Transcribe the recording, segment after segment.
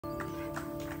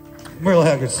Merle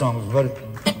Haggard song, everybody.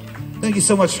 Thank you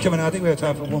so much for coming out. I think we have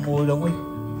time for one more, don't we?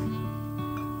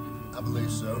 I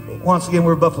believe so. Once again,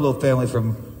 we're a Buffalo family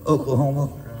from Oklahoma.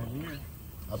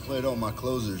 I played all my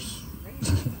closers.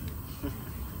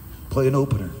 Play an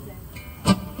opener.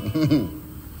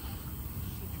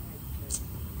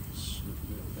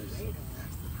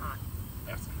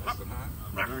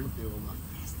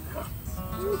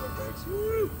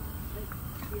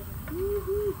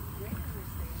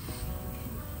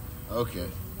 Okay.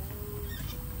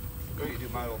 Go you do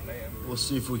My Old Man. We'll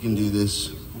see if we can do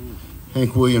this.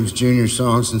 Hank Williams Jr.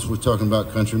 song, since we're talking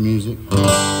about country music.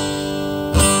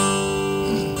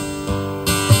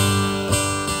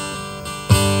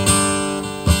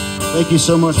 Thank you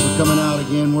so much for coming out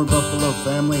again. We're Buffalo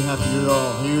family. Happy you're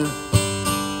all here.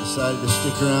 Decided to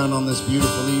stick around on this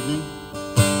beautiful evening.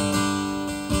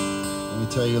 Let me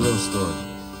tell you a little story.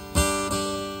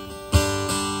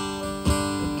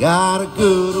 I got a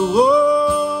good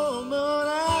woman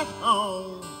at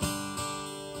home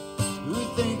who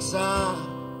thinks I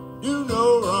do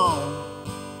no wrong.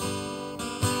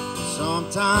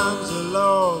 Sometimes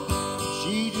alone,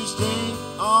 she just ain't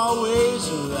always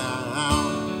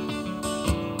around.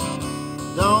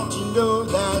 Don't you know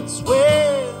that's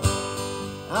where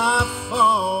I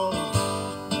fall? I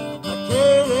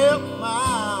can't help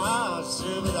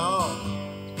myself at all.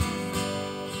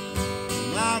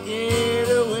 And I get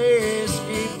away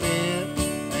skipping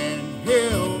and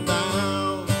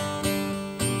hellbound.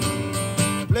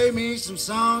 Play me some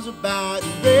songs about a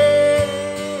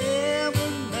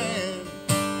rambling man.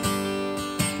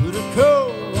 Put a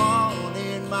cold one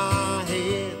in my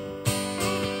head.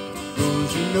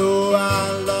 'Cause you know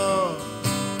I love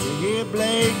to hear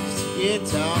Blake's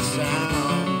guitar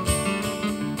sound.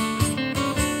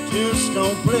 Just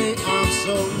don't play, I'm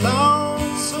so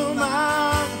lonesome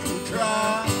I can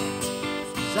cry.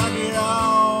 'Cause I get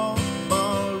all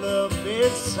balled up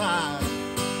inside.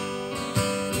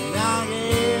 And I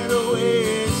get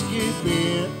away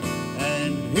skipping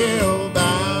and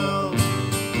hellbound.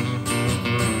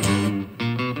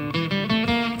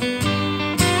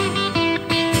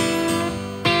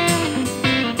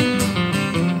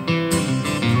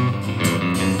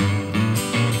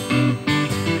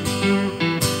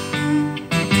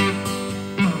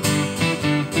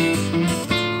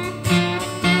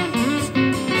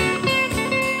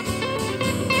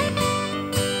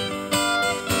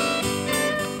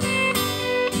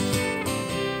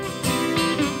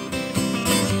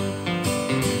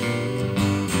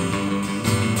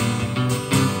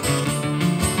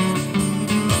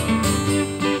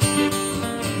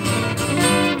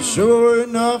 Sure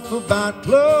enough, about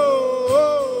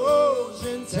closing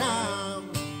time,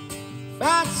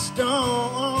 about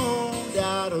stoned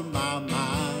out of my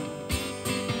mind,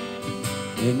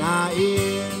 and I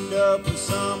end up with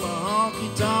some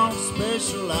honky-tonk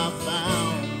special I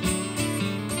found.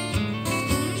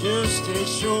 Just as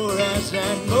sure as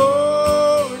that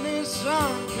morning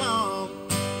sun comes,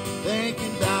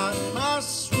 thinking about my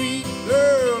sweet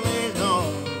girl at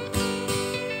home,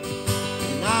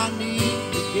 and I need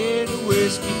get a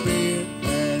whiskey beer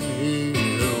and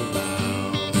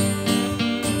hellbound.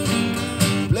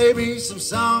 Play me some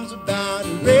songs about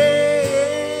a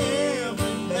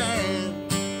rambling man.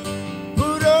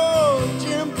 Put old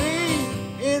Jim Beam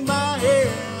in my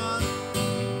hand.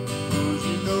 'Cause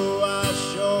you know I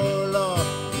sure love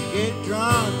to get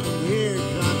drunk and hear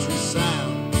country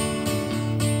sound.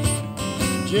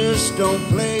 Just don't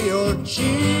play your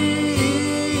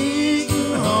cheating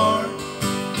heart.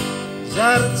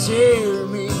 That'll tear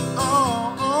me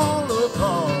all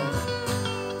apart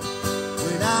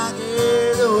when I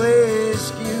get away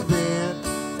skipping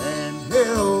and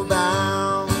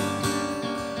hellbound.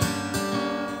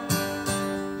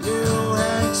 Little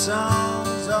Hank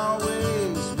songs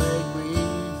always make me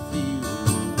feel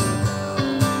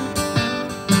down.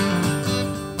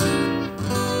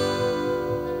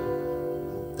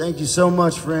 Thank you so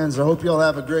much, friends. I hope you all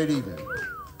have a great evening.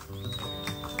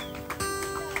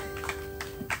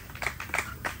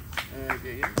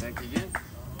 Thank you again.